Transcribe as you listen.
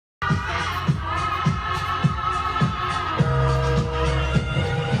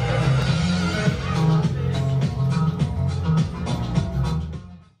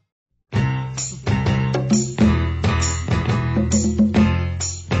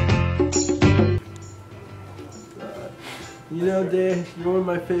You know, Day, you're one of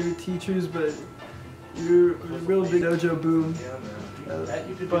my favorite teachers, but you're a real big dojo boom.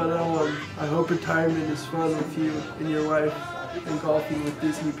 I hope retirement is fun with you and your wife and golfing with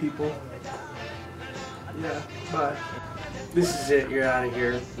Disney people. Yeah, bye. This is it, you're out of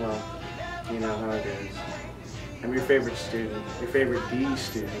here. Well, you know how it is. I'm your favorite student, your favorite D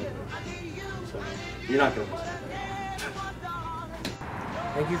student. So, you're not going to miss it.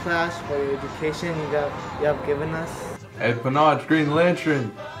 Thank you, Flash, for your education you have given us. Hey, Panach, Green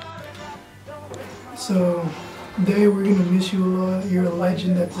Lantern. So, Day, we're gonna miss you a lot. You're a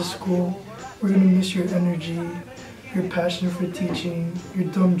legend at the school. We're gonna miss your energy, your passion for teaching, your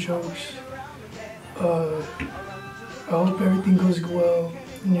dumb jokes. I hope everything goes well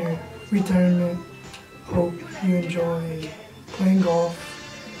in your retirement. Hope you enjoy playing golf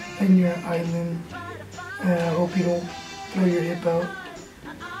in your island. And I hope you don't throw your hip out.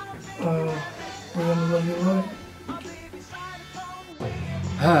 We're gonna love you a lot.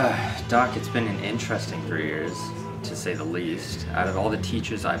 Doc, it's been an interesting 3 years, to say the least. Out of all the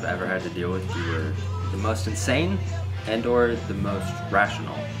teachers I've ever had to deal with, you were the most insane and/or the most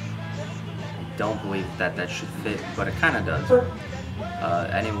rational. I don't believe that should fit, but it kind of does.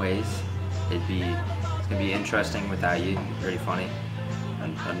 Anyways, it's gonna be interesting without you. Pretty funny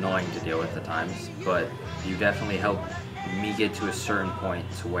and annoying to deal with at times, but you definitely helped me get to a certain point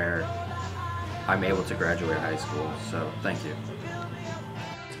to where I'm able to graduate high school. So thank you.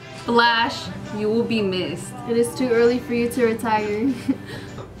 Flash, you will be missed. It is too early for you to retire.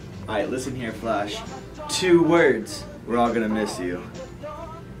 Alright, listen here, Flash. 2 words. We're all gonna miss you.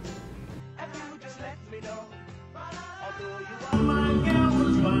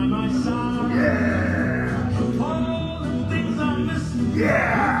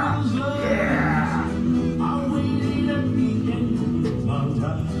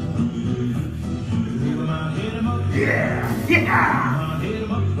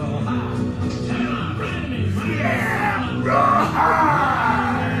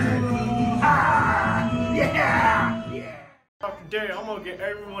 Dr. Day, I'm gonna get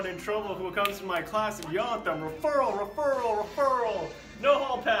everyone in trouble who comes to my class and yell at them. Referral, referral, referral. No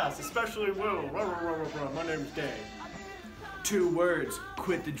hall pass, especially Will. My name's Day. 2 words.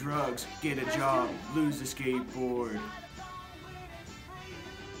 Quit the drugs, get a job, lose the skateboard.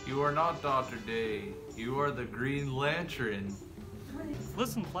 You are not Dr. Day. You are the Green Lantern.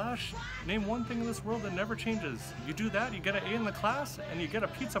 Listen, Flash, name one thing in this world that never changes. You do that, you get an A in the class, and you get a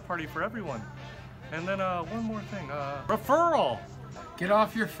pizza party for everyone. And then one more thing, referral! Get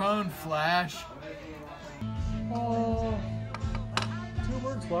off your phone, Flash. 2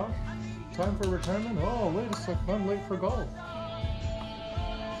 words, Flash. Time for retirement? Oh, wait a second, I'm late for golf.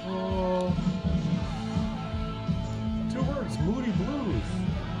 2 words, Moody Blues.